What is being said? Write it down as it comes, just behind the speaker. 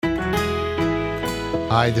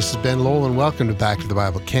Hi, this is Ben Lowell, and welcome to Back to the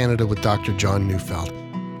Bible Canada with Dr. John Neufeld.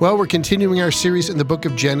 Well, we're continuing our series in the book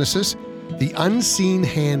of Genesis, The Unseen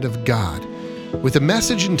Hand of God, with a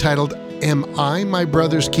message entitled, Am I My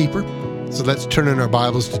Brother's Keeper? So let's turn in our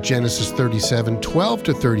Bibles to Genesis 37, 12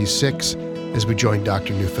 to 36, as we join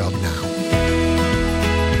Dr. Neufeld now.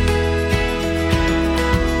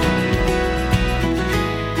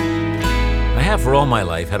 I have for all my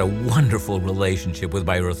life had a wonderful relationship with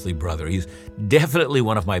my earthly brother. He's definitely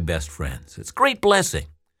one of my best friends. It's a great blessing.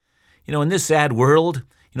 In this sad world,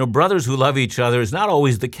 brothers who love each other is not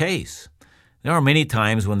always the case. There are many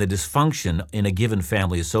times when the dysfunction in a given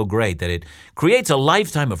family is so great that it creates a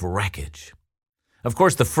lifetime of wreckage. Of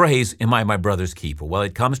course, the phrase, am I my brother's keeper? Well,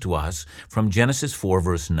 it comes to us from Genesis 4,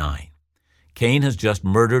 verse 9. Cain has just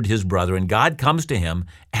murdered his brother, and God comes to him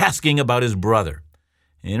asking about his brother.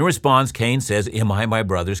 In response, Cain says, am I my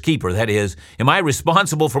brother's keeper? That is, am I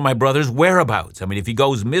responsible for my brother's whereabouts? If he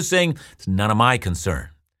goes missing, it's none of my concern.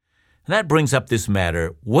 And that brings up this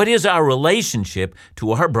matter. What is our relationship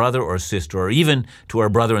to our brother or sister, or even to our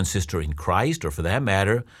brother and sister in Christ, or for that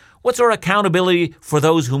matter, what's our accountability for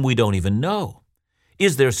those whom we don't even know?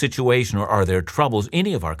 Is their situation or are their troubles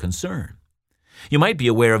any of our concern? You might be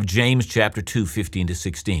aware of James chapter 2, 15 to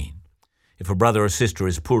 16. If a brother or sister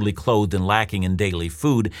is poorly clothed and lacking in daily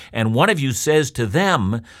food, and one of you says to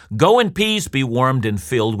them, go in peace, be warmed and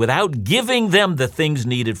filled, without giving them the things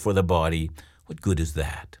needed for the body, what good is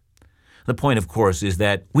that? The point, of course, is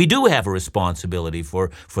that we do have a responsibility for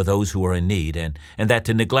those who are in need, and that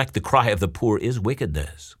to neglect the cry of the poor is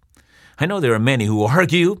wickedness. I know there are many who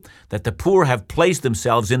argue that the poor have placed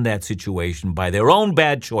themselves in that situation by their own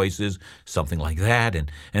bad choices, something like that,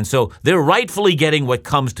 and so they're rightfully getting what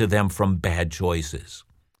comes to them from bad choices.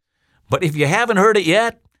 But if you haven't heard it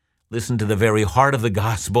yet, listen to the very heart of the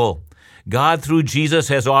gospel. God, through Jesus,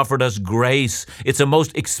 has offered us grace. It's a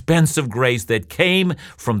most expensive grace that came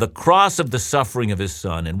from the cross of the suffering of His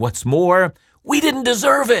Son. And what's more, we didn't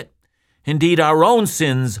deserve it. Indeed, our own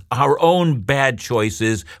sins, our own bad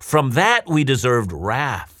choices, from that we deserved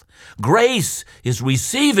wrath. Grace is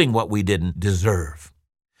receiving what we didn't deserve.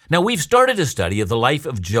 Now, we've started a study of the life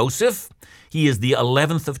of Joseph. He is the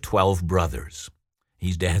 11th of 12 brothers.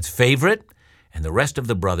 He's Dad's favorite, and the rest of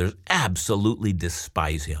the brothers absolutely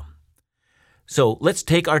despise him. So let's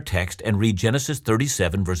take our text and read Genesis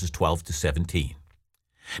 37, verses 12 to 17.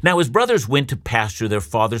 Now his brothers went to pasture their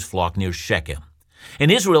father's flock near Shechem.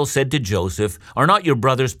 And Israel said to Joseph, are not your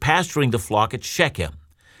brothers pasturing the flock at Shechem?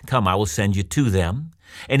 Come, I will send you to them.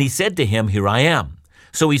 And he said to him, here I am.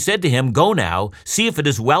 So he said to him, go now, see if it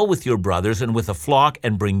is well with your brothers and with the flock,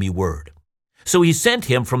 and bring me word. So he sent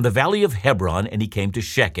him from the valley of Hebron, and he came to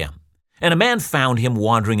Shechem. And a man found him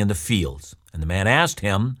wandering in the fields. And the man asked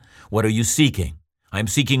him, what are you seeking? I am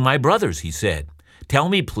seeking my brothers, he said. Tell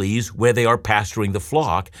me, please, where they are pasturing the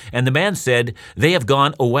flock. And the man said, they have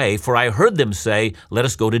gone away, for I heard them say, let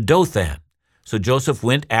us go to Dothan. So Joseph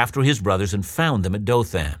went after his brothers and found them at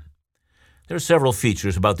Dothan. There are several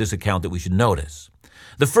features about this account that we should notice.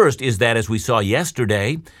 The first is that, as we saw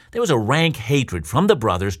yesterday, there was a rank hatred from the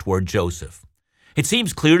brothers toward Joseph. It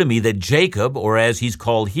seems clear to me that Jacob, or as he's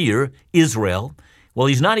called here, Israel, well,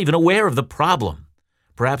 he's not even aware of the problem.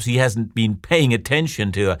 Perhaps he hasn't been paying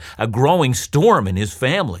attention to a growing storm in his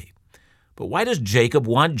family. But why does Jacob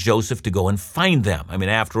want Joseph to go and find them?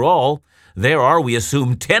 After all, there are, we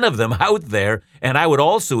assume, 10 of them out there, and I would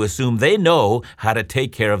also assume they know how to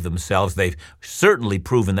take care of themselves. They've certainly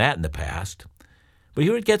proven that in the past. But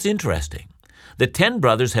here it gets interesting. The 10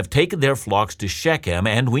 brothers have taken their flocks to Shechem,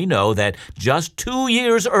 and we know that just 2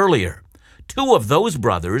 years earlier, 2 of those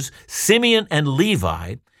brothers, Simeon and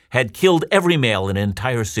Levi, had killed every male in an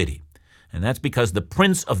entire city. And that's because the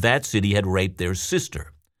prince of that city had raped their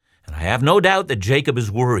sister. And I have no doubt that Jacob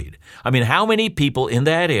is worried. How many people in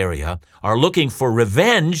that area are looking for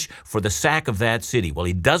revenge for the sack of that city? Well,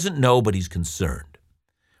 he doesn't know, but he's concerned.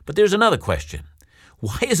 But there's another question.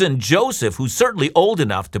 Why isn't Joseph, who's certainly old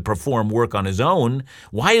enough to perform work on his own,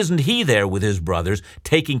 why isn't he there with his brothers,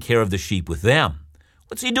 taking care of the sheep with them?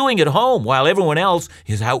 What's he doing at home while everyone else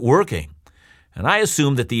is out working? And I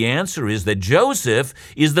assume that the answer is that Joseph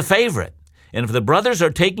is the favorite. And if the brothers are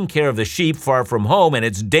taking care of the sheep far from home and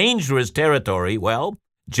it's dangerous territory, well,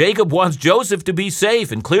 Jacob wants Joseph to be safe,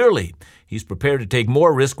 and clearly he's prepared to take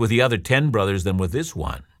more risk with the other 10 brothers than with this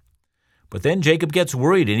one. But then Jacob gets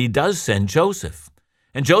worried, and he does send Joseph.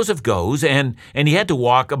 And Joseph goes, and he had to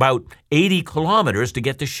walk about 80 kilometers to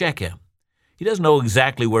get to Shechem. He doesn't know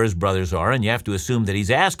exactly where his brothers are, and you have to assume that he's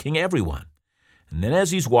asking everyone. And then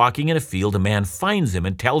as he's walking in a field, a man finds him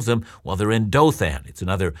and tells him, well, they're in Dothan. It's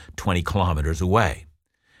another 20 kilometers away.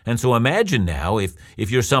 And so imagine now if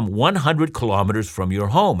you're some 100 kilometers from your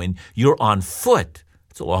home and you're on foot.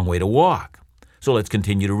 It's a long way to walk. So let's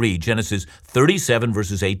continue to read Genesis 37,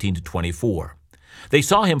 verses 18 to 24. They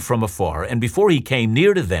saw him from afar, and before he came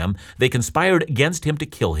near to them, they conspired against him to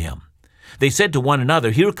kill him. They said to one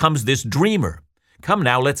another, "Here comes this dreamer. Come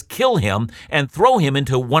now, let's kill him and throw him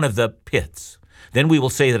into one of the pits. Then we will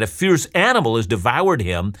say that a fierce animal has devoured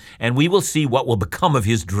him, and we will see what will become of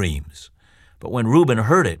his dreams." But when Reuben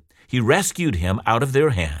heard it, he rescued him out of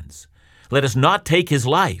their hands. "Let us not take his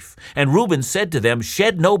life." And Reuben said to them,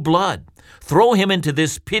 "Shed no blood. Throw him into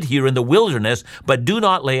this pit here in the wilderness, but do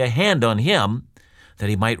not lay a hand on him," that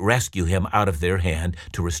he might rescue him out of their hand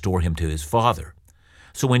to restore him to his father.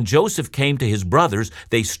 So when Joseph came to his brothers,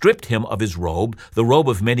 they stripped him of his robe, the robe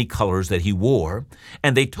of many colors that he wore,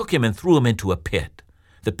 and they took him and threw him into a pit.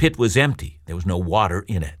 The pit was empty. There was no water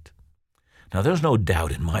in it. Now, there's no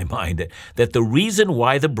doubt in my mind that the reason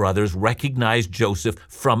why the brothers recognized Joseph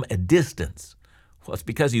from a distance was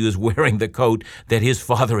because he was wearing the coat that his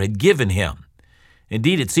father had given him.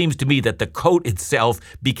 Indeed, it seems to me that the coat itself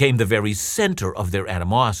became the very center of their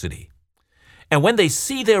animosity. And when they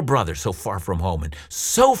see their brother so far from home and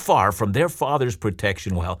so far from their father's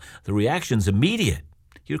protection, well, the reaction's immediate.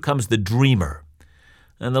 Here comes the dreamer.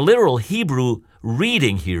 And the literal Hebrew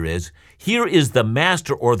reading here is the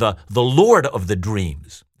master or the Lord of the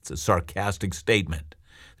dreams. It's a sarcastic statement.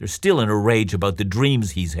 They're still in a rage about the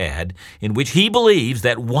dreams he's had, in which he believes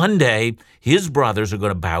that one day his brothers are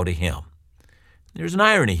going to bow to him. There's an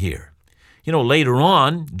irony here. Later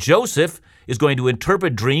on, Joseph is going to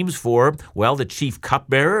interpret dreams for, the chief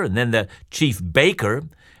cupbearer and then the chief baker,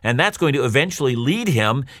 and that's going to eventually lead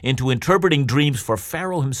him into interpreting dreams for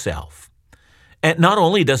Pharaoh himself. And not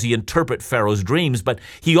only does he interpret Pharaoh's dreams, but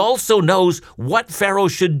he also knows what Pharaoh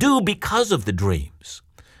should do because of the dreams.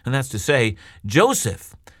 And that's to say,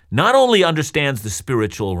 Joseph not only understands the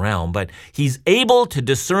spiritual realm, but he's able to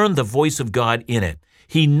discern the voice of God in it.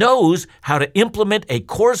 He knows how to implement a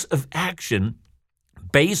course of action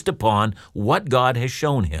based upon what God has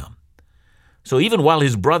shown him. So even while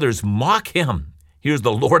his brothers mock him, here's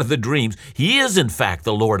the Lord of the dreams, he is in fact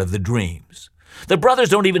the Lord of the dreams. The brothers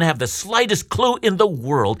don't even have the slightest clue in the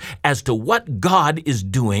world as to what God is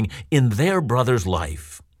doing in their brother's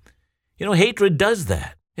life. Hatred does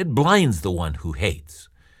that. It blinds the one who hates.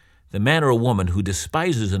 The man or a woman who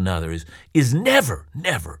despises another is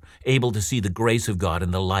never able to see the grace of God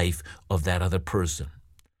in the life of that other person.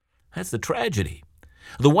 That's the tragedy.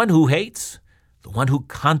 The one who hates, the one who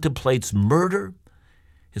contemplates murder,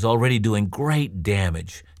 is already doing great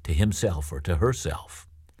damage to himself or to herself.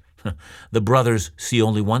 The brothers see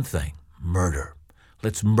only one thing: murder.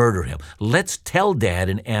 Let's murder him. Let's tell Dad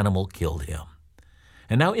an animal killed him.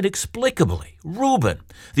 And now, inexplicably, Reuben,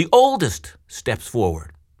 the oldest, steps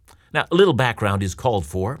forward. Now, a little background is called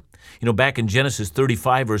for. Back in Genesis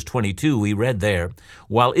 35, verse 22, we read there,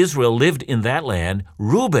 "While Israel lived in that land,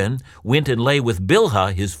 Reuben went and lay with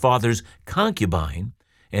Bilhah, his father's concubine,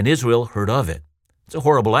 and Israel heard of it." It's a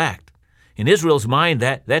horrible act. In Israel's mind,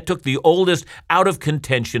 that took the oldest out of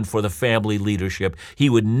contention for the family leadership. He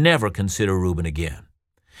would never consider Reuben again.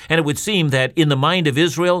 And it would seem that in the mind of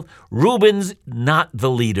Israel, Reuben's not the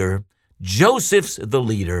leader. Joseph's the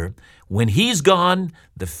leader. When he's gone,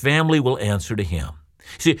 the family will answer to him.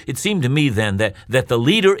 See, it seemed to me then that the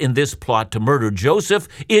leader in this plot to murder Joseph,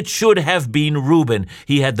 it should have been Reuben.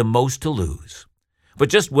 He had the most to lose. But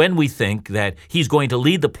just when we think that he's going to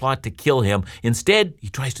lead the plot to kill him, instead he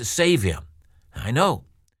tries to save him. I know.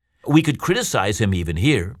 We could criticize him even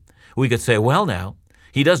here. We could say, well now,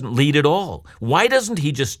 he doesn't lead at all. Why doesn't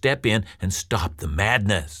he just step in and stop the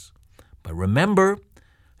madness? But remember,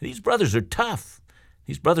 these brothers are tough.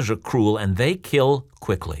 These brothers are cruel, and they kill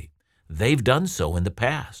quickly. They've done so in the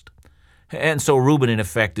past. And so Reuben, in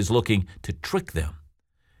effect, is looking to trick them,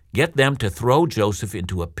 get them to throw Joseph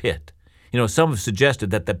into a pit. Some have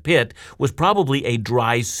suggested that the pit was probably a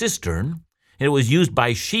dry cistern, and it was used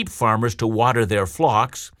by sheep farmers to water their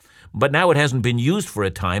flocks, but now it hasn't been used for a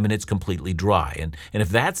time and it's completely dry. And if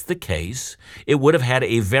that's the case, it would have had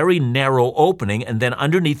a very narrow opening, and then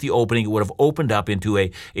underneath the opening it would have opened up into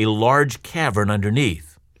a large cavern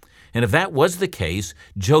underneath. And if that was the case,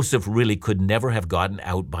 Joseph really could never have gotten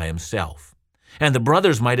out by himself. And the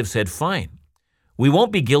brothers might have said, fine, we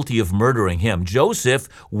won't be guilty of murdering him. Joseph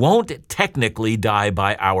won't technically die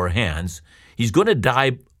by our hands. He's going to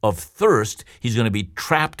die of thirst. He's going to be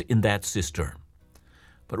trapped in that cistern.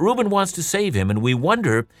 But Reuben wants to save him, and we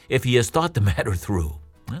wonder if he has thought the matter through.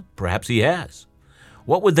 Well, perhaps he has.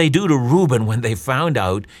 What would they do to Reuben when they found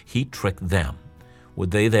out he tricked them?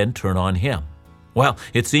 Would they then turn on him? Well,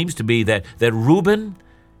 it seems to be that Reuben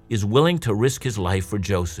is willing to risk his life for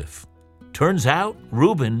Joseph. Turns out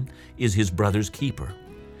Reuben is his brother's keeper.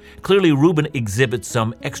 Clearly, Reuben exhibits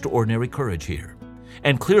some extraordinary courage here.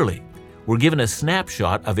 And clearly, we're given a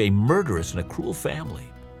snapshot of a murderous and a cruel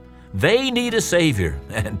family. They need a savior,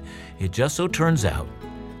 and it just so turns out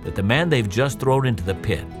that the man they've just thrown into the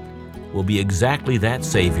pit will be exactly that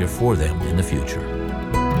savior for them in the future.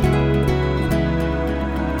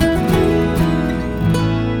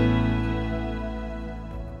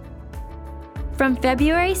 From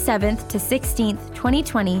February 7th to 16th,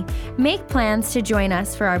 2020, make plans to join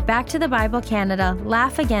us for our Back to the Bible Canada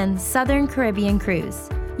Laugh Again Southern Caribbean Cruise.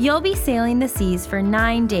 You'll be sailing the seas for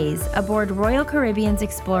 9 days aboard Royal Caribbean's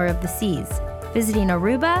Explorer of the Seas, visiting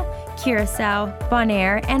Aruba, Curacao,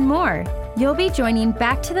 Bonaire, and more. You'll be joining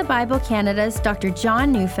Back to the Bible Canada's Dr.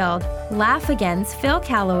 John Neufeld, Laugh Again's Phil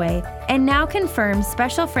Calloway, and now confirmed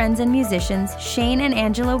special friends and musicians Shane and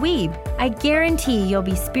Angela Weeb. I guarantee you'll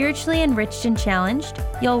be spiritually enriched and challenged,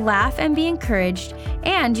 you'll laugh and be encouraged,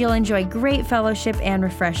 and you'll enjoy great fellowship and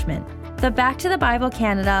refreshment. The Back to the Bible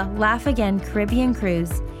Canada Laugh Again Caribbean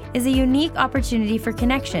Cruise is a unique opportunity for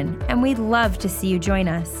connection, and we'd love to see you join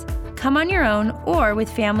us. Come on your own or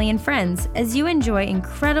with family and friends as you enjoy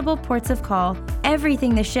incredible ports of call,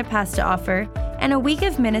 everything the ship has to offer, and a week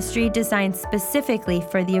of ministry designed specifically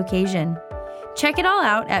for the occasion. Check it all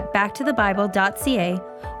out at backtothebible.ca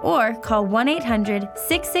or call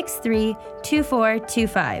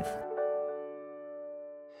 1-800-663-2425.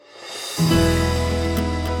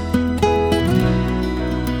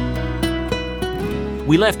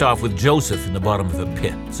 We left off with Joseph in the bottom of the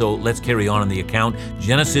pit, so let's carry on in the account,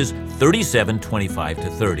 Genesis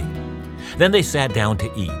 37:25-30. Then they sat down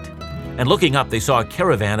to eat, and looking up they saw a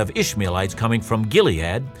caravan of Ishmaelites coming from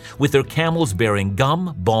Gilead with their camels bearing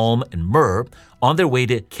gum, balm, and myrrh on their way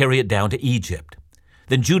to carry it down to Egypt.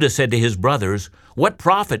 Then Judah said to his brothers, "What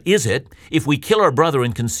profit is it if we kill our brother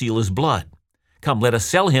and conceal his blood? Come, let us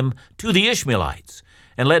sell him to the Ishmaelites,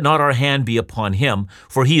 and let not our hand be upon him,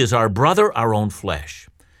 for he is our brother, our own flesh."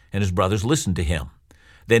 And his brothers listened to him.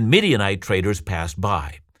 Then Midianite traders passed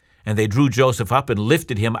by, and they drew Joseph up and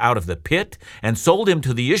lifted him out of the pit and sold him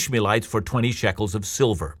to the Ishmaelites for 20 shekels of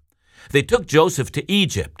silver. They took Joseph to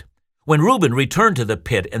Egypt. When Reuben returned to the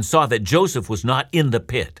pit and saw that Joseph was not in the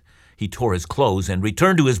pit, he tore his clothes and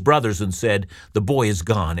returned to his brothers and said, "The boy is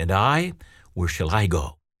gone, and I, where shall I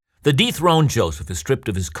go?" The dethroned Joseph is stripped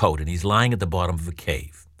of his coat, and he's lying at the bottom of a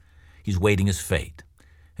cave. He's waiting his fate.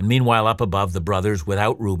 And meanwhile, up above, the brothers,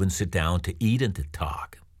 without Reuben, sit down to eat and to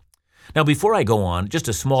talk. Now, before I go on, just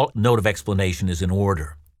a small note of explanation is in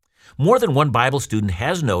order. More than one Bible student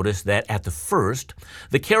has noticed that at the first,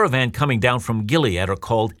 the caravan coming down from Gilead are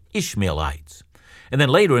called Ishmaelites. And then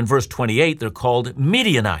later in verse 28, they're called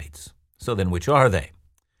Midianites. So then which are they?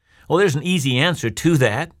 Well, there's an easy answer to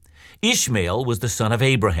that. Ishmael was the son of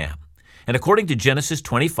Abraham. And according to Genesis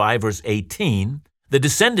 25, verse 18, the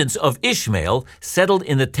descendants of Ishmael settled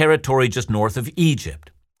in the territory just north of Egypt.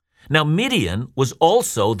 Now, Midian was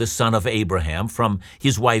also the son of Abraham from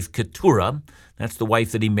his wife Keturah. That's the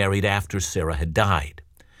wife that he married after Sarah had died.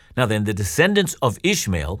 Now then, the descendants of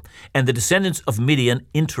Ishmael and the descendants of Midian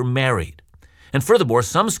intermarried. And furthermore,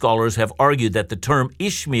 some scholars have argued that the term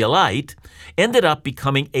Ishmaelite ended up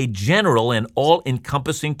becoming a general and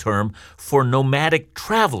all-encompassing term for nomadic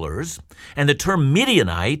travelers, and the term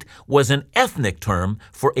Midianite was an ethnic term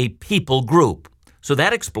for a people group. So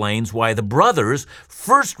that explains why the brothers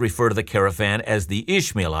first refer to the caravan as the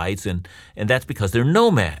Ishmaelites, and that's because they're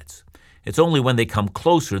nomads. It's only when they come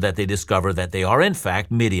closer that they discover that they are in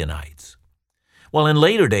fact Midianites. Well, in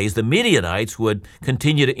later days, the Midianites would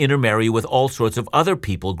continue to intermarry with all sorts of other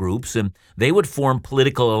people groups, and they would form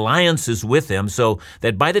political alliances with them, so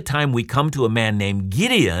that by the time we come to a man named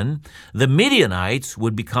Gideon, the Midianites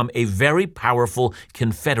would become a very powerful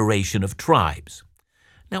confederation of tribes.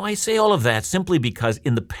 Now, I say all of that simply because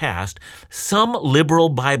in the past, some liberal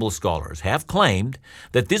Bible scholars have claimed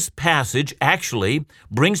that this passage actually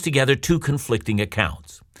brings together two conflicting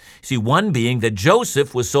accounts. See, one being that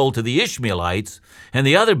Joseph was sold to the Ishmaelites, and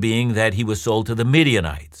the other being that he was sold to the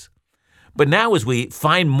Midianites. But now as we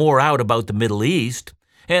find more out about the Middle East,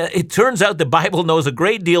 it turns out the Bible knows a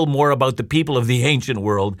great deal more about the people of the ancient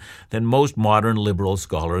world than most modern liberal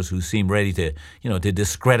scholars who seem ready to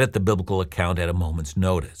discredit the biblical account at a moment's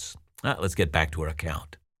notice. Let's get back to our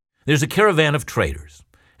account. There's a caravan of traders,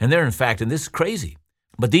 and they're in fact, and this is crazy,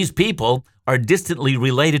 but these people are distantly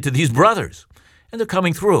related to these brothers, and they're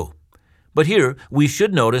coming through. But here, we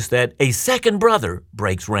should notice that a second brother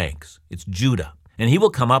breaks ranks. It's Judah, and he will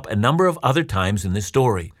come up a number of other times in this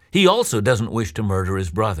story. He also doesn't wish to murder his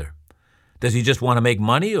brother. Does he just want to make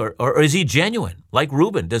money, or is he genuine? Like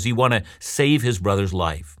Reuben, does he want to save his brother's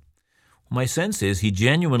life? My sense is he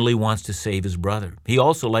genuinely wants to save his brother. He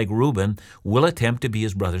also, like Reuben, will attempt to be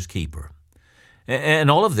his brother's keeper. And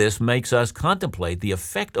all of this makes us contemplate the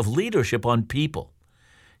effect of leadership on people.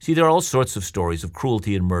 See, there are all sorts of stories of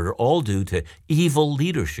cruelty and murder, all due to evil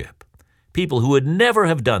leadership. People who would never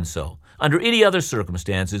have done so under any other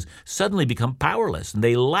circumstances suddenly become powerless, and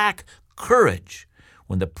they lack courage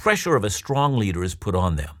when the pressure of a strong leader is put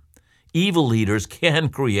on them. Evil leaders can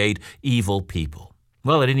create evil people.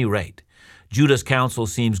 Well, at any rate, Judah's counsel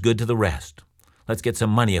seems good to the rest. Let's get some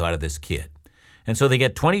money out of this kid. And so they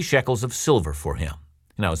get 20 shekels of silver for him.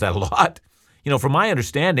 Now, is that a lot? From my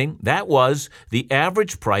understanding, that was the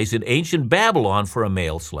average price in ancient Babylon for a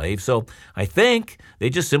male slave, so I think they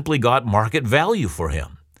just simply got market value for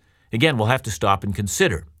him. Again, we'll have to stop and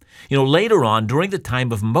consider. Later on, during the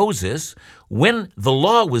time of Moses, when the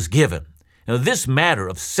law was given, this matter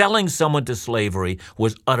of selling someone to slavery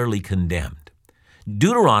was utterly condemned.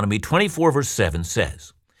 Deuteronomy 24 verse 7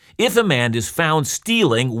 says, "If a man is found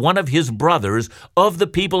stealing one of his brothers of the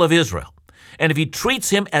people of Israel, and if he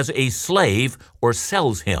treats him as a slave or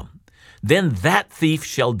sells him, then that thief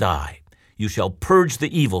shall die. You shall purge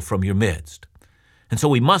the evil from your midst." And so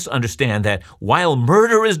we must understand that while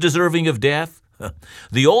murder is deserving of death,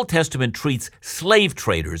 the Old Testament treats slave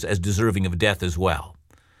traders as deserving of death as well.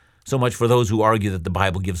 So much for those who argue that the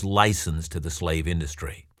Bible gives license to the slave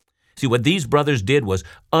industry. See, what these brothers did was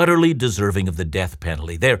utterly deserving of the death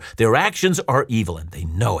penalty. Their actions are evil, and they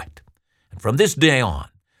know it. And from this day on,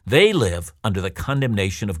 they live under the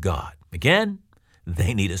condemnation of God. Again,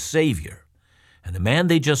 they need a Savior. And the man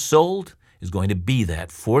they just sold is going to be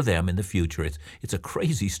that for them in the future. It's a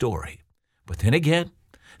crazy story. But then again,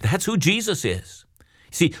 that's who Jesus is.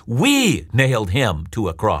 See, we nailed him to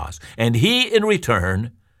a cross, and he, in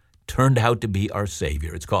return, turned out to be our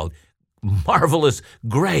Savior. It's called marvelous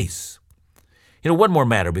grace. One more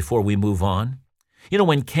matter before we move on.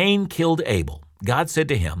 When Cain killed Abel, God said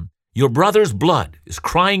to him, "Your brother's blood is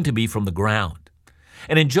crying to me from the ground."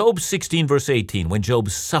 And in Job 16, verse 18, when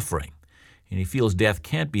Job's suffering, and he feels death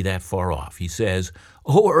can't be that far off, he says,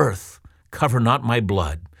 "O earth, cover not my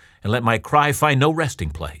blood, and let my cry find no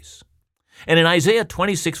resting place." And in Isaiah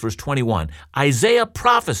 26, verse 21, Isaiah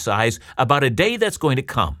prophesies about a day that's going to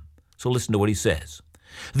come. So listen to what he says.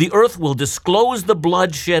 "The earth will disclose the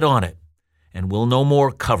blood shed on it, and will no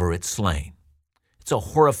more cover its slain." It's a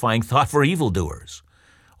horrifying thought for evildoers.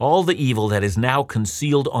 All the evil that is now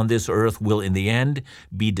concealed on this earth will in the end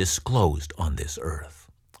be disclosed on this earth.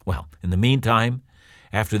 Well, in the meantime,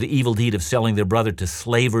 after the evil deed of selling their brother to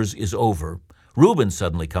slavers is over, Reuben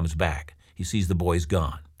suddenly comes back. He sees the boys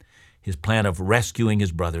gone. His plan of rescuing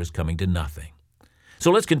his brother is coming to nothing. So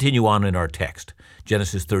let's continue on in our text,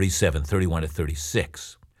 Genesis 37, 31 to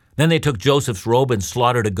 36. "Then they took Joseph's robe and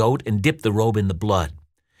slaughtered a goat and dipped the robe in the blood.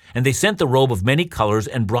 And they sent the robe of many colors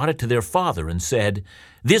and brought it to their father and said,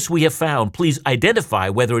 'This we have found. Please identify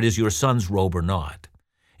whether it is your son's robe or not.'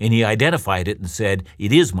 And he identified it and said,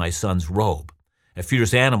 'It is my son's robe. A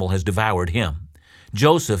fierce animal has devoured him.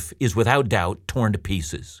 Joseph is without doubt torn to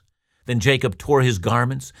pieces.' Then Jacob tore his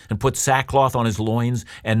garments and put sackcloth on his loins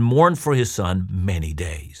and mourned for his son many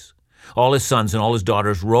days. All his sons and all his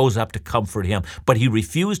daughters rose up to comfort him, but he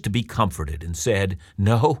refused to be comforted and said,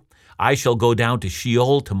 'No, I shall go down to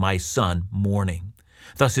Sheol to my son mourning.'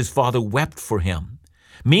 Thus his father wept for him.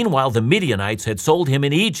 Meanwhile, the Midianites had sold him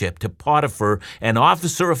in Egypt to Potiphar, an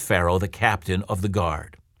officer of Pharaoh, the captain of the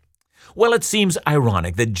guard." Well, it seems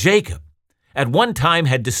ironic that Jacob at one time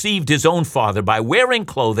had deceived his own father by wearing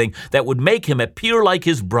clothing that would make him appear like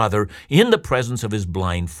his brother in the presence of his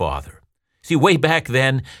blind father. See, way back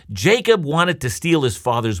then, Jacob wanted to steal his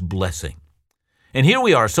father's blessing. And here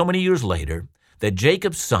we are so many years later that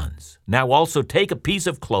Jacob's sons now also take a piece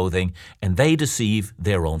of clothing and they deceive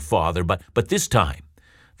their own father. But this time,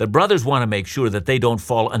 the brothers want to make sure that they don't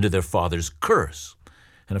fall under their father's curse.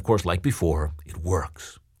 And of course, like before, it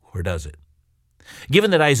works. Or does it?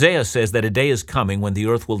 Given that Isaiah says that a day is coming when the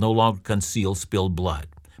earth will no longer conceal spilled blood,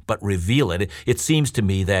 but reveal it, it seems to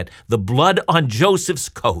me that the blood on Joseph's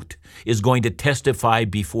coat is going to testify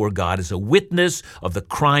before God as a witness of the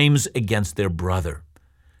crimes against their brother.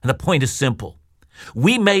 And the point is simple.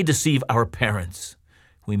 We may deceive our parents.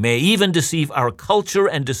 We may even deceive our culture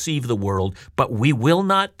and deceive the world, but we will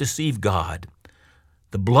not deceive God.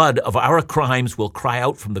 The blood of our crimes will cry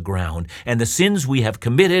out from the ground, and the sins we have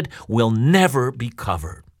committed will never be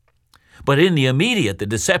covered. But in the immediate, the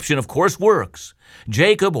deception, of course, works.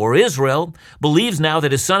 Jacob, or Israel, believes now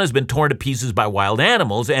that his son has been torn to pieces by wild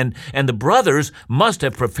animals, and the brothers must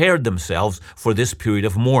have prepared themselves for this period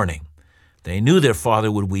of mourning. They knew their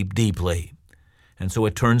father would weep deeply. And so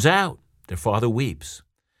it turns out their father weeps.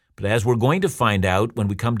 But as we're going to find out when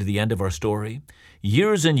we come to the end of our story,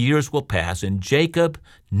 years and years will pass, and Jacob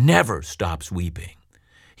never stops weeping.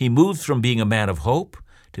 He moves from being a man of hope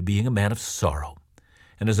to being a man of sorrow.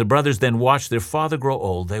 And as the brothers then watch their father grow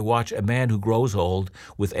old, they watch a man who grows old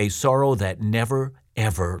with a sorrow that never,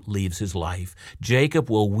 ever leaves his life. Jacob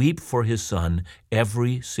will weep for his son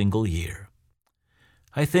every single year.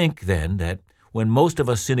 I think then that when most of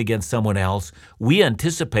us sin against someone else, we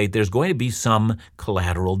anticipate there's going to be some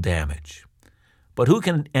collateral damage. But who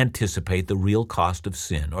can anticipate the real cost of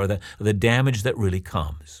sin or the damage that really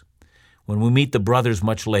comes? When we meet the brothers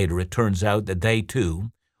much later, it turns out that they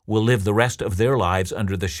too will live the rest of their lives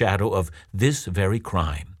under the shadow of this very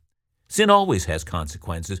crime. Sin always has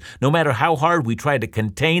consequences. No matter how hard we try to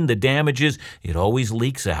contain the damages, it always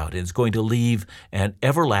leaks out. It's going to leave an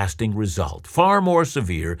everlasting result, far more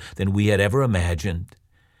severe than we had ever imagined.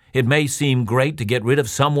 It may seem great to get rid of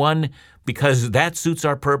someone because that suits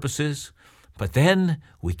our purposes, but then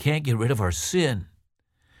we can't get rid of our sin.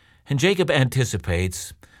 And Jacob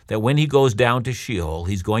anticipates that when he goes down to Sheol,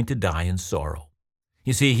 he's going to die in sorrow.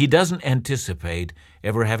 You see, he doesn't anticipate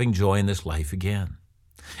ever having joy in this life again.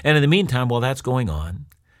 And in the meantime, while that's going on,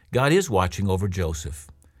 God is watching over Joseph.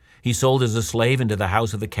 He's sold as a slave into the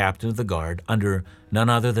house of the captain of the guard under none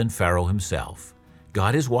other than Pharaoh himself.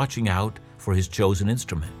 God is watching out for his chosen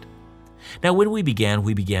instrument. Now, when we began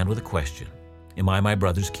with a question. Am I my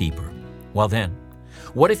brother's keeper? Well then,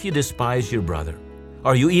 what if you despise your brother?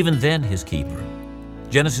 Are you even then his keeper?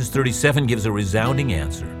 Genesis 37 gives a resounding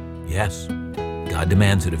answer. Yes, God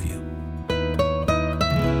demands it of you.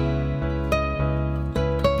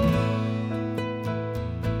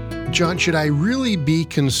 John, should I really be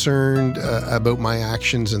concerned about my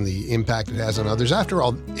actions and the impact it has on others? After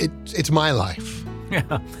all, it's my life.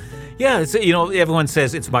 Yeah. It's, everyone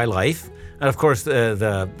says it's my life. And of course,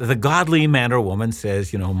 the godly man or woman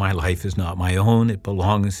says, my life is not my own. It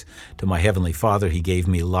belongs to my Heavenly Father. He gave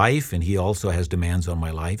me life, and He also has demands on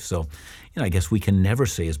my life. So, I guess we can never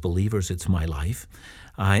say as believers, it's my life.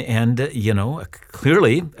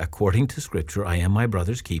 Clearly, according to Scripture, I am my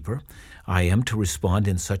brother's keeper. I am to respond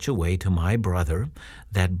in such a way to my brother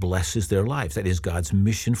that blesses their lives. That is God's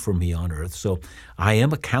mission for me on earth. So I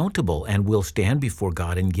am accountable and will stand before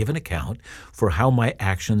God and give an account for how my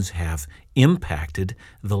actions have impacted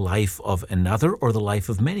the life of another or the life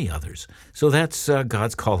of many others. So that's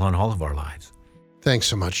God's call on all of our lives. Thanks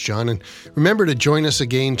so much, John. And remember to join us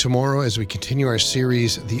again tomorrow as we continue our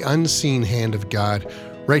series, The Unseen Hand of God,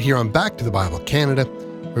 right here on Back to the Bible Canada,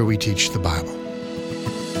 where we teach the Bible.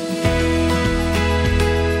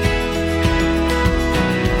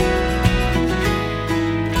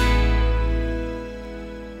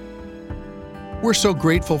 We're so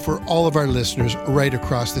grateful for all of our listeners right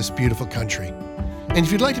across this beautiful country. And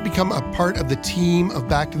if you'd like to become a part of the team of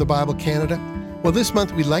Back to the Bible Canada, well, this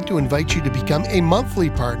month we'd like to invite you to become a monthly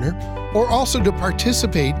partner or also to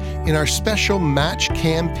participate in our special match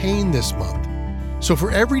campaign this month. So for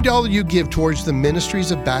every dollar you give towards the ministries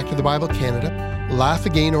of Back to the Bible Canada, Laugh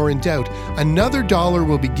Again or In Doubt, another dollar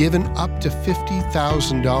will be given up to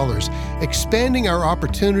 $50,000, expanding our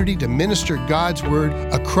opportunity to minister God's Word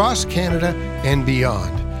across Canada and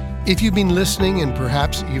beyond. If you've been listening and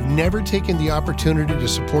perhaps you've never taken the opportunity to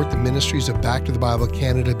support the ministries of Back to the Bible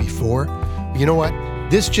Canada before, you know what?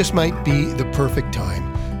 This just might be the perfect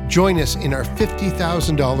time. Join us in our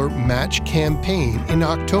 $50,000 match campaign in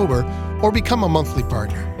October or become a monthly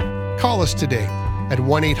partner. Call us today at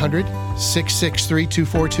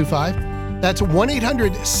 1-800-663-2425. That's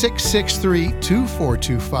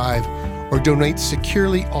 1-800-663-2425, or donate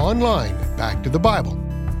securely online at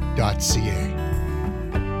backtothebible.ca.